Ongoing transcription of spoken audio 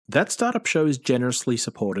That Startup Show is generously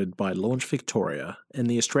supported by Launch Victoria and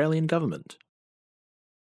the Australian Government.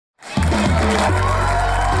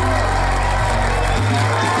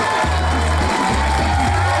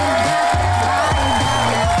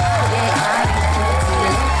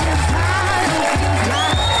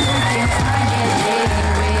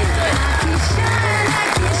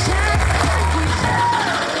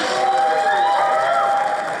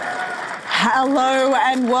 Hello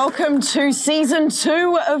and welcome to Season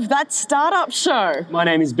 2 of That Startup Show. My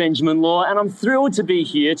name is Benjamin Law and I'm thrilled to be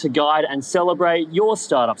here to guide and celebrate your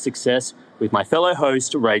startup success with my fellow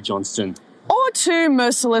host, Ray Johnston. Or to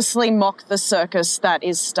mercilessly mock the circus that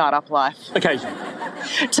is startup life. Occasionally.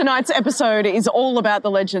 Tonight's episode is all about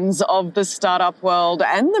the legends of the startup world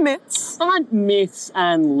and the myths. Aren't myths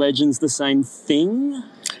and legends the same thing?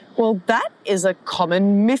 Well, that is a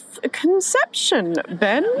common myth-conception,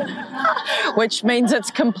 Ben, which means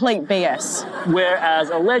it's complete BS. Whereas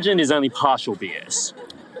a legend is only partial BS.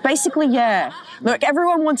 Basically, yeah. Look,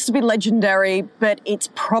 everyone wants to be legendary, but it's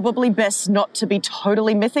probably best not to be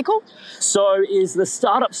totally mythical. So is the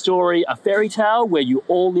startup story a fairy tale where you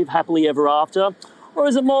all live happily ever after? Or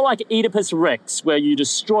is it more like Oedipus Rex, where you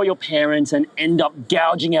destroy your parents and end up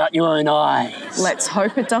gouging out your own eyes? Let's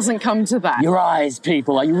hope it doesn't come to that. Your eyes,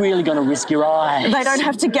 people. Are you really going to risk your eyes? They don't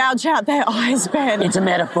have to gouge out their eyes, Ben. It's a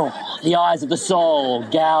metaphor. The eyes of the soul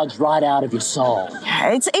gouge right out of your soul.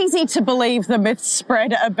 It's easy to believe the myths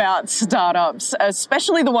spread about startups,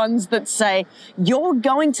 especially the ones that say you're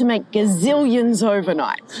going to make gazillions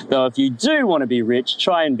overnight. Though if you do want to be rich,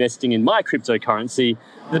 try investing in my cryptocurrency,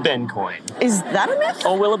 the Ben coin. Is that a myth?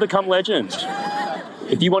 Or will it become legend?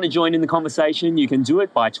 If you want to join in the conversation, you can do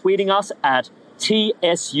it by tweeting us at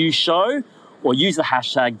TSU Show or use the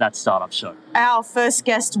hashtag #ThatStartupShow. Our first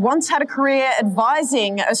guest once had a career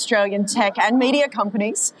advising Australian tech and media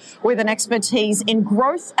companies with an expertise in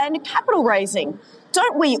growth and capital raising.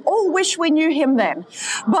 Don't we all wish we knew him then?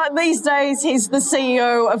 But these days, he's the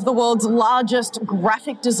CEO of the world's largest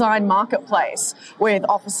graphic design marketplace, with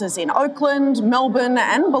offices in Oakland, Melbourne,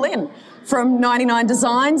 and Berlin. From 99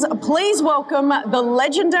 Designs, please welcome the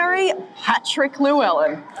legendary Patrick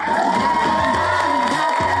Llewellyn.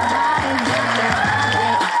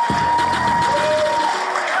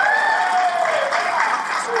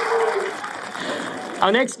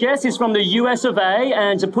 Our next guest is from the US of A,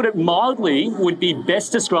 and to put it mildly, would be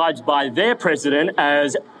best described by their president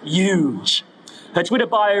as huge. Her Twitter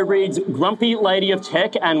bio reads, Grumpy Lady of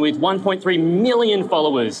Tech, and with 1.3 million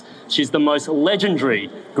followers, she's the most legendary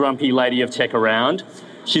Grumpy Lady of Tech around.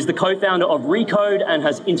 She's the co-founder of Recode and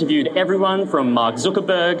has interviewed everyone from Mark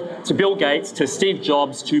Zuckerberg to Bill Gates to Steve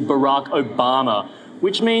Jobs to Barack Obama,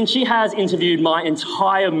 which means she has interviewed my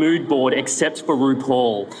entire mood board except for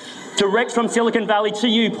RuPaul. Direct from Silicon Valley to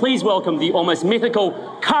you, please welcome the almost mythical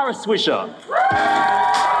Kara Swisher.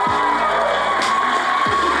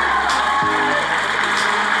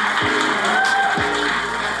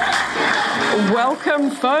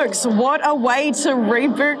 Welcome, folks. What a way to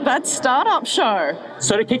reboot that startup show.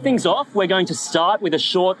 So to kick things off, we're going to start with a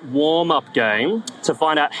short warm-up game to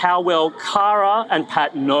find out how well Kara and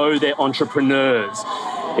Pat know their entrepreneurs.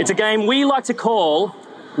 It's a game we like to call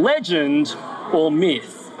Legend or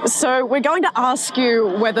Myth. So we're going to ask you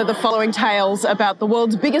whether the following tales about the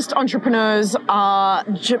world's biggest entrepreneurs are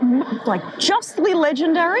justly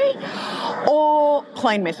legendary or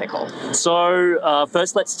plain mythical. So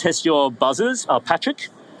first, let's test your buzzers. Patrick?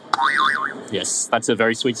 Yes, that's a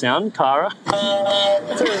very sweet sound. Kara?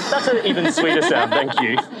 That's an even sweeter sound, thank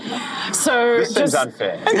you. So this seems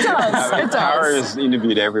unfair. It does, it does. Kara has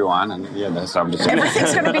interviewed everyone, and that's I'm just.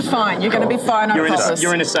 Everything's going to be fine. You're going to be fine, I promise.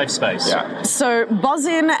 You're in a safe space. Yeah. So buzz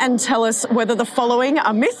in and tell us whether the following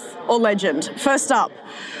are myth or legend. First up,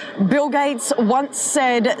 Bill Gates once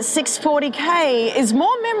said 640K is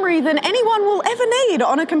more memory than anyone will ever need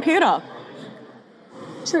on a computer.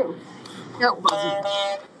 True. Yep.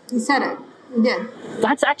 He said it. He did.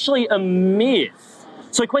 That's actually a myth.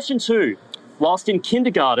 So question 2. Whilst in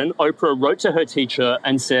kindergarten, Oprah wrote to her teacher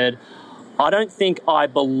and said, I don't think I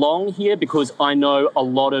belong here because I know a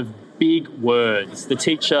lot of big words. The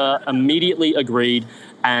teacher immediately agreed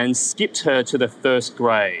and skipped her to the first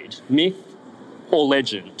grade. Myth or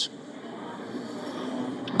legend?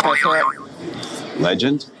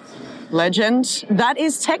 Legend. Legend. That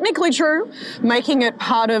is technically true, making it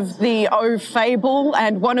part of the O fable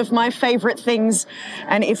and one of my favourite things.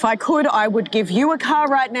 And if I could, I would give you a car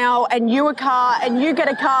right now, and you a car, and you get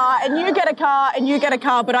a car, and you get a car, and you get a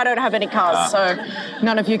car, but I don't have any cars, so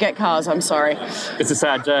none of you get cars, I'm sorry. It's a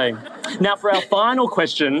sad day. Now for our final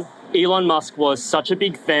question, Elon Musk was such a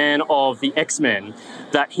big fan of the X-Men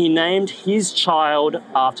that he named his child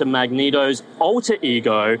after Magneto's alter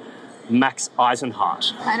ego, Max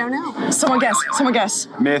Eisenhardt. I don't know. Someone guess.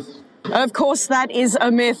 Myth. Of course, that is a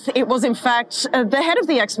myth. It was, in fact, the head of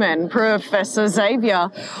the X-Men, Professor Xavier,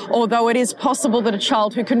 although it is possible that a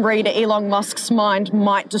child who can read Elon Musk's mind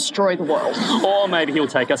might destroy the world. Or maybe he'll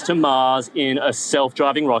take us to Mars in a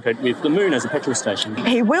self-driving rocket with the moon as a petrol station.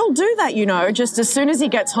 He will do that, you know, just as soon as he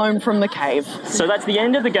gets home from the cave. So that's the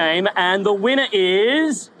end of the game, and the winner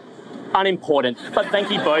is... unimportant. But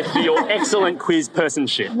thank you both for your excellent quiz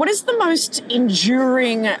personship. What is the most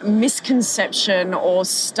enduring misconception or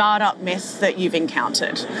startup myth that you've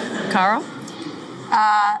encountered? Cara?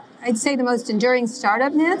 I'd say the most enduring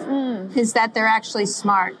startup myth is that they're actually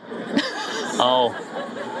smart. Oh.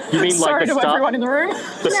 You mean Sorry like to everyone in the room.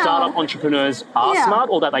 the startup entrepreneurs are Yeah. smart,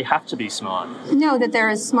 or that they have to be smart? No, that they're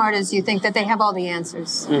as smart as you think, that they have all the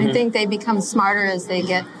answers. I think they become smarter as they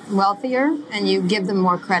get wealthier, and you give them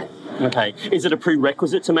more credit. Okay. Is it a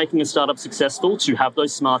prerequisite to making a startup successful to have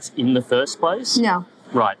those smarts in the first place? No.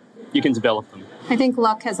 Right. You can develop them. I think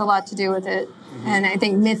luck has a lot to do with it. And I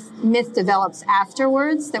think myth develops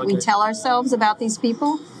afterwards that we tell ourselves about these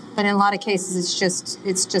people. But in a lot of cases,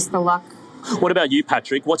 it's just the luck. What about you,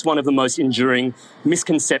 Patrick? What's one of the most enduring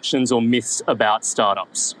misconceptions or myths about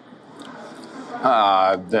startups?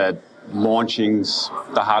 That launching's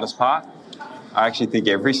the hardest part. I actually think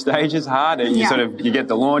every stage is hard. You get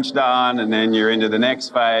the launch done, and then you're into the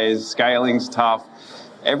next phase. Scaling's tough.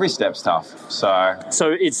 Every step's tough. So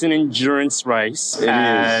it's an endurance race, It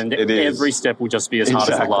is. every step will just be as hard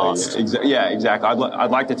as the last. Yeah, exactly.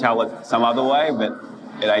 I'd like to tell it some other way, but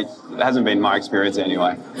it hasn't been my experience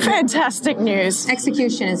anyway. Fantastic news.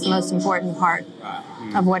 Execution is the most important part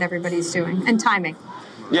of what everybody's doing, and timing.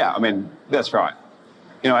 Yeah, I mean, that's right.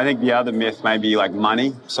 I think the other myth may be like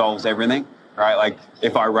money solves everything, right? Like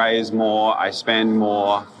if I raise more, I spend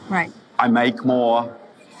more, Right. I make more.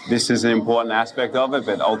 This is an important aspect of it,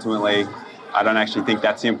 but ultimately, I don't actually think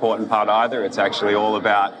that's the important part either. It's actually all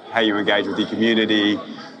about how you engage with your community,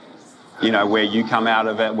 where you come out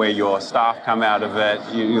of it, where your staff come out of it.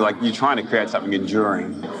 You're trying to create something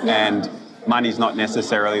enduring, and money's not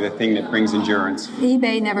necessarily the thing that brings endurance.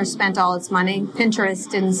 eBay never spent all its money. Pinterest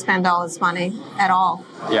didn't spend all its money at all.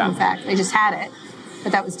 Yeah. In fact, they just had it,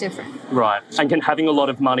 but that was different. Right. And can having a lot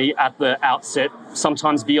of money at the outset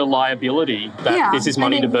sometimes be a liability that this is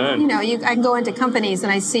money to burn? I can go into companies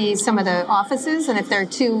and I see some of the offices, and if they're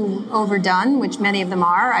too overdone, which many of them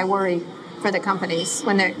are, I worry for the companies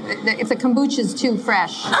if the kombucha is too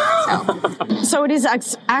fresh. So it is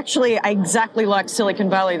actually exactly like Silicon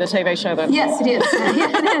Valley, the TV show, then? Yes, it is.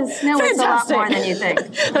 Yeah, it is. No, it's a lot Fantastic. more than you think.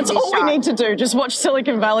 That's all we need to do. Just watch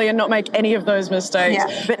Silicon Valley and not make any of those mistakes.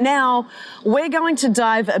 Yeah. But now we're going to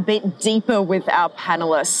dive a bit deeper with our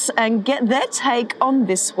panelists and get their take on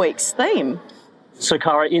this week's theme. So,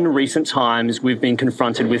 Cara, in recent times, we've been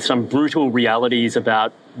confronted with some brutal realities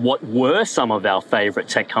about what were some of our favourite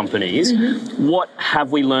tech companies. Mm-hmm. What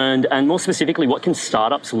have we learned, and more specifically, what can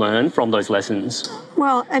startups learn from those lessons?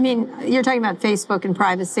 Well, I mean, you're talking about Facebook and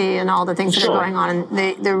privacy and all the things that are going on,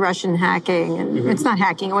 and the Russian hacking, and it's not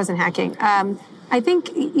hacking, it wasn't hacking. I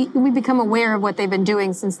think we become aware of what they've been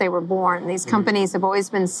doing since they were born. These companies have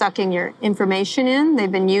always been sucking your information in.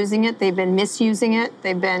 They've been using it. They've been misusing it.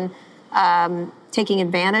 They've been taking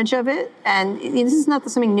advantage of it. And this is not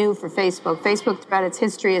something new for Facebook. Facebook, throughout its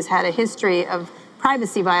history, has had a history of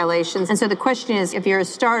privacy violations. And so the question is, if you're a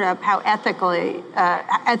startup, how ethically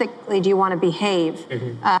do you want to behave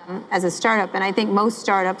as a startup? And I think most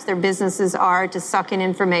startups, their businesses are to suck in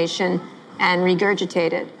information and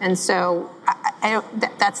regurgitate it. And so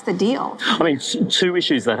that's the deal. I mean, two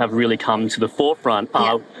issues that have really come to the forefront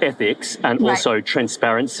are ethics and also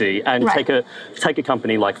transparency. And take a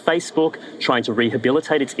company like Facebook trying to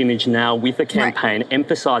rehabilitate its image now with a campaign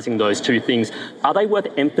emphasising those two things. Are they worth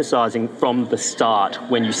emphasising from the start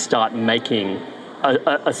when you start making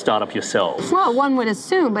a startup yourself? Well, one would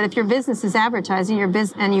assume, but if your business is advertising,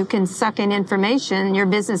 and you can suck in information, your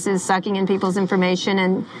business is sucking in people's information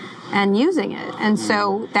and using it. And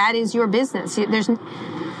so that is your business.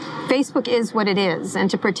 Facebook is what it is, and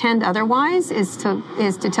to pretend otherwise is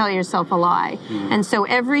to tell yourself a lie. And so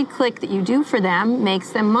every click that you do for them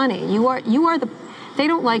makes them money. You are they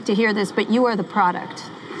don't like to hear this, but you are the product.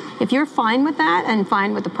 If you're fine with that and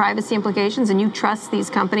fine with the privacy implications, and you trust these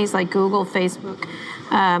companies like Google, Facebook,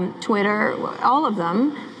 Twitter, all of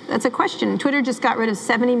them, that's a question. Twitter just got rid of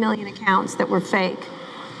 70 million accounts that were fake.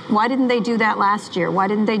 Why didn't they do that last year? Why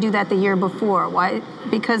didn't they do that the year before? Why?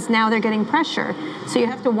 Because now they're getting pressure. So you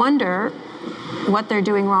have to wonder, what they're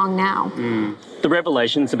doing wrong now. The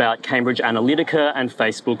revelations about Cambridge Analytica and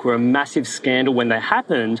Facebook were a massive scandal when they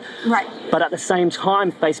happened. Right. But at the same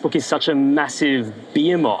time, Facebook is such a massive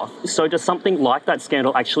behemoth. So does something like that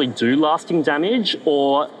scandal actually do lasting damage,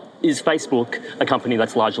 or is Facebook a company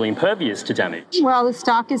that's largely impervious to damage? Well, the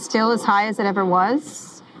stock is still as high as it ever was.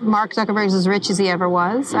 Mark Zuckerberg's as rich as he ever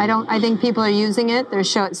was. I think people are using it. They're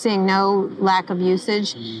seeing no lack of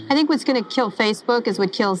usage. I think what's going to kill Facebook is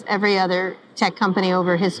what kills every other tech company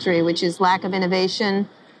over history, which is lack of innovation,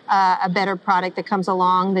 a better product that comes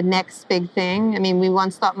along, the next big thing. I mean, we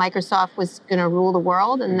once thought Microsoft was going to rule the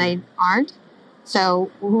world, and they aren't. So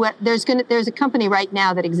there's a company right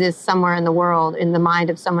now that exists somewhere in the world in the mind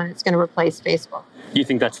of someone that's going to replace Facebook. You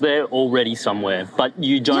think that's there already somewhere, but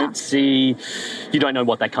you don't you don't know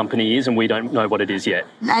what that company is, and we don't know what it is yet.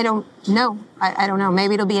 I don't know. I don't know.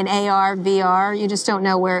 Maybe it'll be an AR, VR. You just don't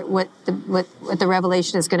know what the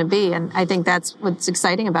revelation is going to be, and I think that's what's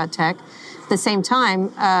exciting about tech. At the same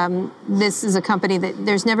time, this is a company that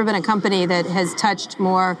there's never been a company that has touched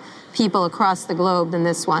more people across the globe than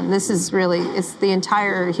this one. This is really, it's the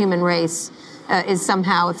entire human race is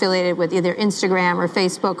somehow affiliated with either Instagram or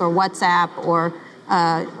Facebook or WhatsApp or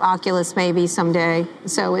Oculus maybe someday.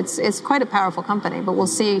 So it's quite a powerful company, but we'll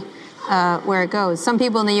see where it goes. Some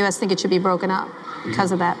people in the U.S. think it should be broken up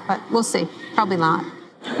because of that, but we'll see. Probably not.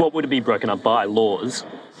 What would it be broken up by? Laws?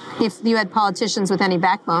 If you had politicians with any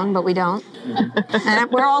backbone, but we don't. And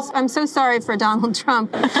I'm so sorry for Donald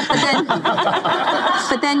Trump. But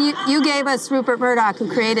then you gave us Rupert Murdoch,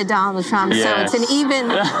 who created Donald Trump. Yes. So it's an even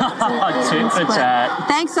split.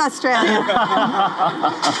 Thanks, Australia.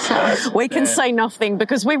 We can say nothing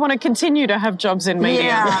because we want to continue to have jobs in media.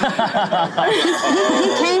 Yeah. he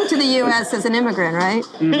came to the U.S. as an immigrant, right?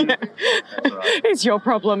 It's your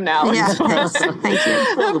problem now. Yeah, thanks. Thank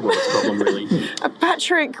you. Well, the world's problem, really.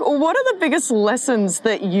 Patrick, what are the biggest lessons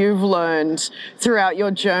that you've learned throughout your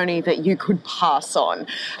journey that you could pass on?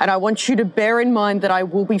 And I want you to bear in mind that I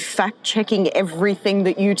will be fact-checking everything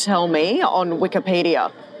that you tell me on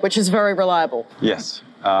Wikipedia, which is very reliable. Yes.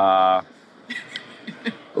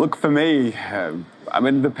 Look, for me,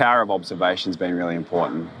 the power of observation's been really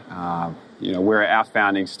important. Where our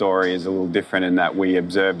founding story is a little different in that we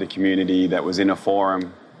observed a community that was in a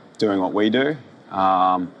forum doing what we do.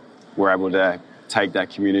 We're able to take that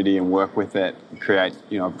community and work with it and create,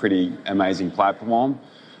 a pretty amazing platform.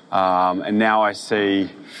 And now I see,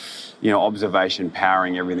 observation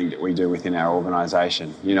powering everything that we do within our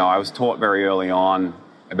organisation. I was taught very early on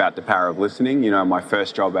about the power of listening. My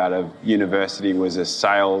first job out of university was a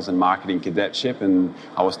sales and marketing cadetship, and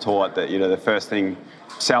I was taught that, the first thing,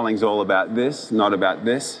 selling's all about this, not about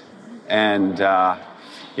this. And,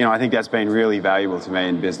 I think that's been really valuable to me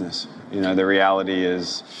in business. The reality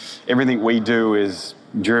is everything we do is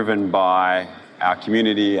driven by our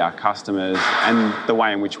community, our customers, and the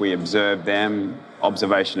way in which we observe them,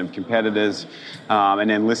 observation of competitors, and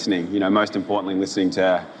then listening, most importantly, listening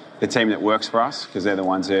to the team that works for us, because they're the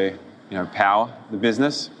ones who, power the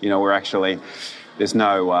business. There's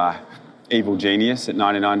no evil genius at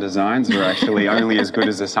 99 Designs. We're actually only as good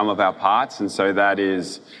as the sum of our parts, and so that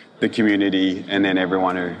is the community and then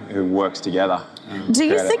everyone who works together. Do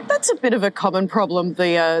you think that's a bit of a common problem,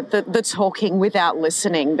 the talking without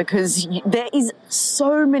listening? Because there is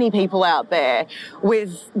so many people out there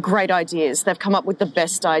with great ideas. They've come up with the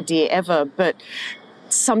best idea ever, but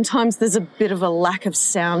sometimes there's a bit of a lack of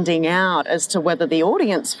sounding out as to whether the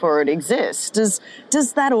audience for it exists.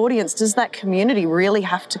 Does that community really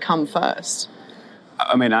have to come first?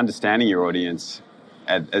 Understanding your audience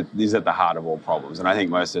is at the heart of all problems. And I think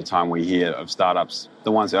most of the time we hear of startups,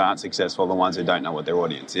 the ones who aren't successful, the ones who don't know what their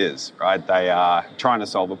audience is, right? They are trying to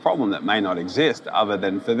solve a problem that may not exist other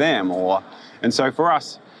than for them. And so for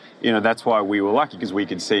us, that's why we were lucky, because we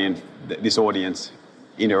could see this audience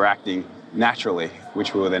interacting naturally,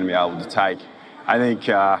 which we will then be able to take. I think,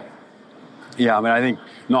 I think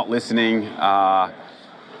not listening,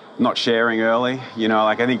 not sharing early,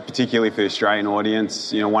 I think particularly for the Australian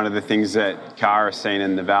audience, one of the things that Cara has seen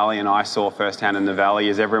in the Valley and I saw firsthand in the Valley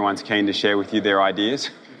is everyone's keen to share with you their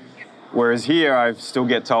ideas. Whereas here, I still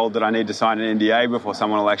get told that I need to sign an NDA before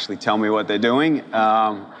someone will actually tell me what they're doing,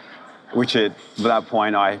 which at that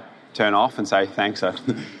point I turn off and say, thanks.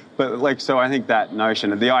 But so I think that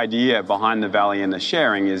notion of the idea behind the Valley and the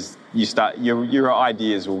sharing is your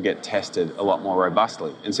ideas will get tested a lot more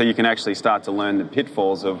robustly. And so you can actually start to learn the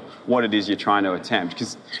pitfalls of what it is you're trying to attempt.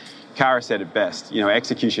 Because Cara said it best,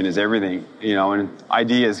 execution is everything, and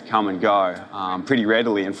ideas come and go pretty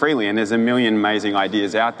readily and freely. And there's a million amazing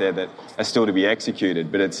ideas out there that are still to be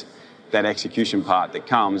executed, but it's that execution part that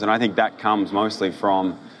comes. And I think that comes mostly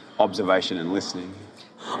from observation and listening.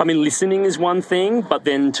 I mean, listening is one thing, but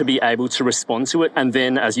then to be able to respond to it and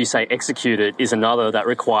then, as you say, execute it is another that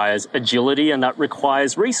requires agility and that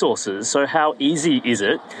requires resources. So how easy is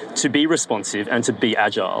it to be responsive and to be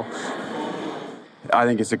agile? I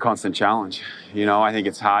think it's a constant challenge. I think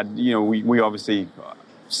it's hard. We obviously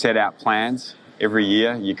set out plans every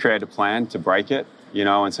year. You create a plan to break it,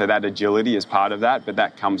 and so that agility is part of that, but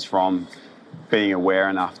that comes from being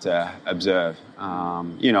aware enough to observe.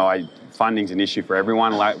 Funding's an issue for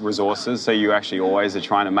everyone, like resources, so you actually always are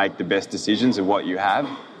trying to make the best decisions of what you have,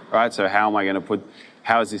 right? So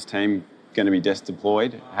how is this team going to be best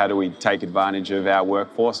deployed? How do we take advantage of our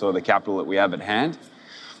workforce or the capital that we have at hand?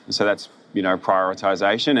 And so that's,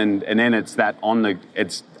 prioritization, and then it's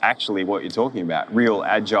it's actually what you're talking about, real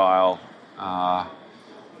agile,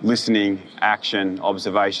 listening, action,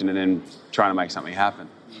 observation, and then trying to make something happen.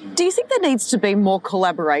 Do you think there needs to be more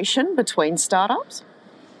collaboration between startups?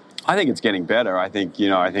 I think it's getting better. I think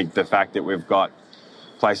the fact that we've got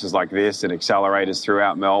places like this and accelerators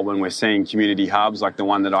throughout Melbourne, we're seeing community hubs like the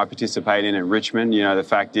one that I participate in Richmond. The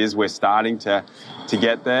fact is we're starting to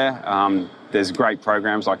get there. There's great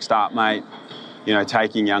programs like StartMate,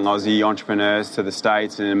 taking young Aussie entrepreneurs to the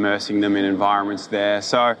States and immersing them in environments there.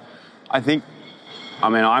 So I think,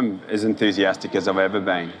 I'm as enthusiastic as I've ever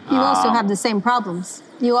been. You also have the same problems.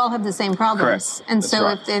 You all have the same problems. Correct. And That's so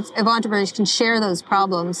right. if entrepreneurs can share those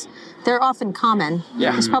problems, they're often common.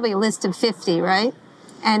 Yeah. There's probably a list of 50, right?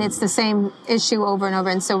 And it's the same issue over and over.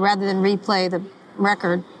 And so rather than replay the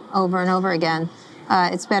record over and over again,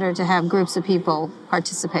 it's better to have groups of people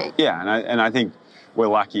participate. Yeah, and I think we're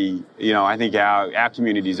lucky. I think our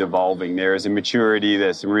community is evolving. There is a maturity.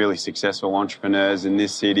 There's some really successful entrepreneurs in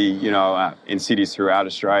this city, in cities throughout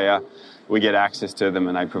Australia. We get access to them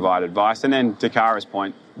and they provide advice. And then to Kara's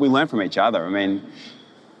point, we learn from each other.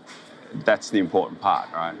 That's the important part,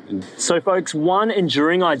 right? So, folks, one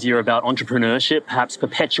enduring idea about entrepreneurship, perhaps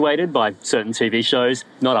perpetuated by certain TV shows,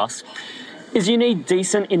 not us, is you need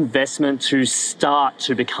decent investment to start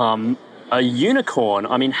to become a unicorn.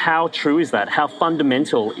 How true is that? How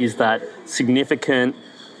fundamental is that significant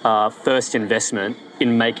first investment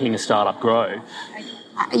in making a startup grow?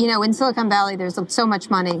 In Silicon Valley, there's so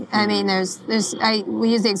much money. We use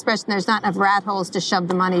the expression, there's not enough rat holes to shove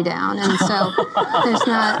the money down. And so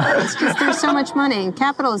there's so much money.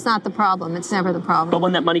 Capital is not the problem. It's never the problem. But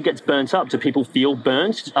when that money gets burnt up, do people feel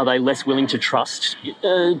burnt? Are they less willing to trust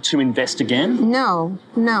to invest again? No.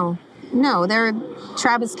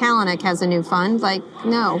 Travis Kalanick has a new fund.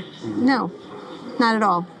 No, not at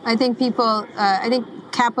all. I think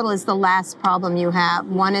capital is the last problem you have.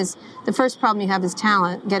 The first problem you have is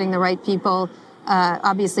talent, getting the right people.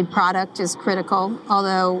 Obviously, product is critical,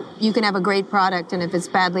 although you can have a great product, and if it's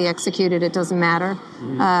badly executed, it doesn't matter.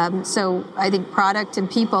 So I think product and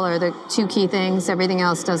people are the two key things. Everything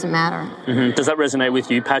else doesn't matter. Mm-hmm. Does that resonate with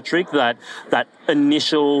you, Patrick, that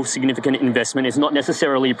initial significant investment is not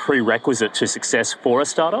necessarily a prerequisite to success for a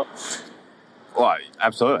startup? Well,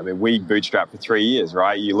 absolutely. We bootstrapped for 3 years,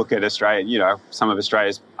 right? You look at Australia, some of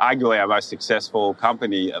Australia's, arguably our most successful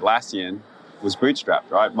company, Atlassian, was bootstrapped,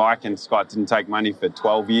 right? Mike and Scott didn't take money for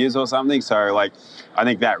 12 years or something. So, I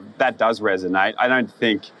think that does resonate. I don't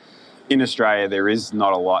think in Australia there is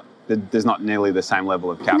not a lot. There's not nearly the same level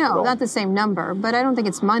of capital. No, not the same number, but I don't think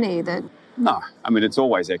it's money that... No, it's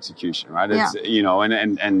always execution, right? It's,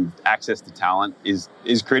 and access to talent is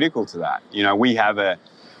critical to that. We have a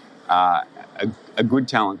good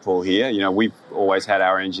talent pool here. We've always had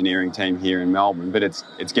our engineering team here in Melbourne, but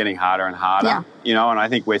it's getting harder and harder. Yeah. And I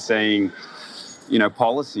think we're seeing,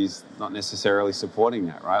 policies not necessarily supporting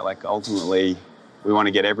that, right? Ultimately, we want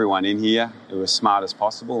to get everyone in here who are as smart as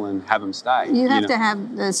possible and have them stay. You have to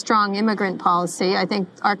have a strong immigrant policy. I think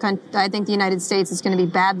the United States is going to be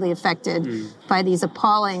badly affected by these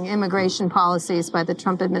appalling immigration policies by the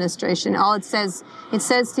Trump administration. All it says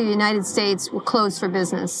to the United States, we're closed for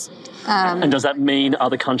business. And does that mean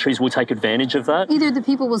other countries will take advantage of that? Either the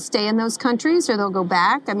people will stay in those countries or they'll go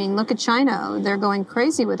back. Look at China. They're going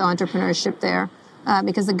crazy with entrepreneurship there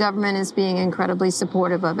because the government is being incredibly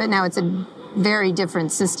supportive of it. Now, it's a very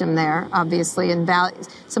different system there, obviously, and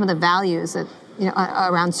some of the values that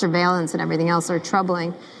around surveillance and everything else are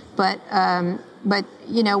troubling. But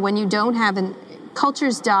when you don't have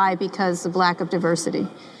cultures die because of lack of diversity.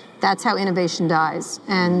 That's how innovation dies,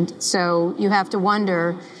 and so you have to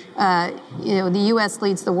wonder. The U.S.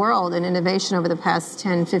 leads the world in innovation over the past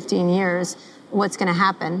 10, 15 years. What's going to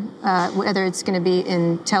happen? Whether it's going to be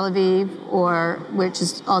in Tel Aviv, which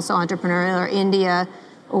is also entrepreneurial, or India,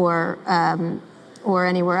 or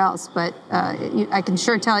anywhere else. But I can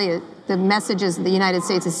sure tell you the messages the United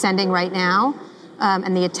States is sending right now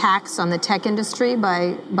and the attacks on the tech industry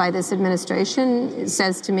by this administration, it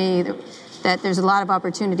says to me that there's a lot of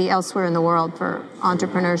opportunity elsewhere in the world for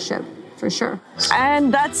entrepreneurship, for sure.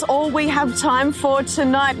 And that's all we have time for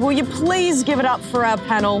tonight. Will you please give it up for our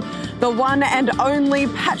panel, the one and only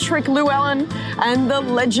Patrick Llewellyn and the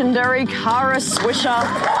legendary Kara Swisher.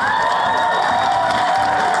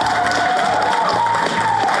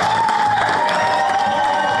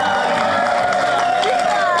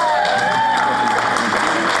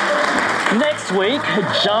 Next week,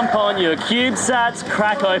 jump on your CubeSats,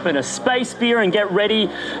 crack open a space beer and get ready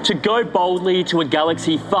to go boldly to a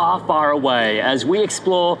galaxy far, far away as we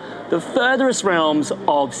explore the furthest realms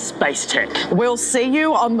of space tech. We'll see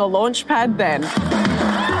you on the launch pad then.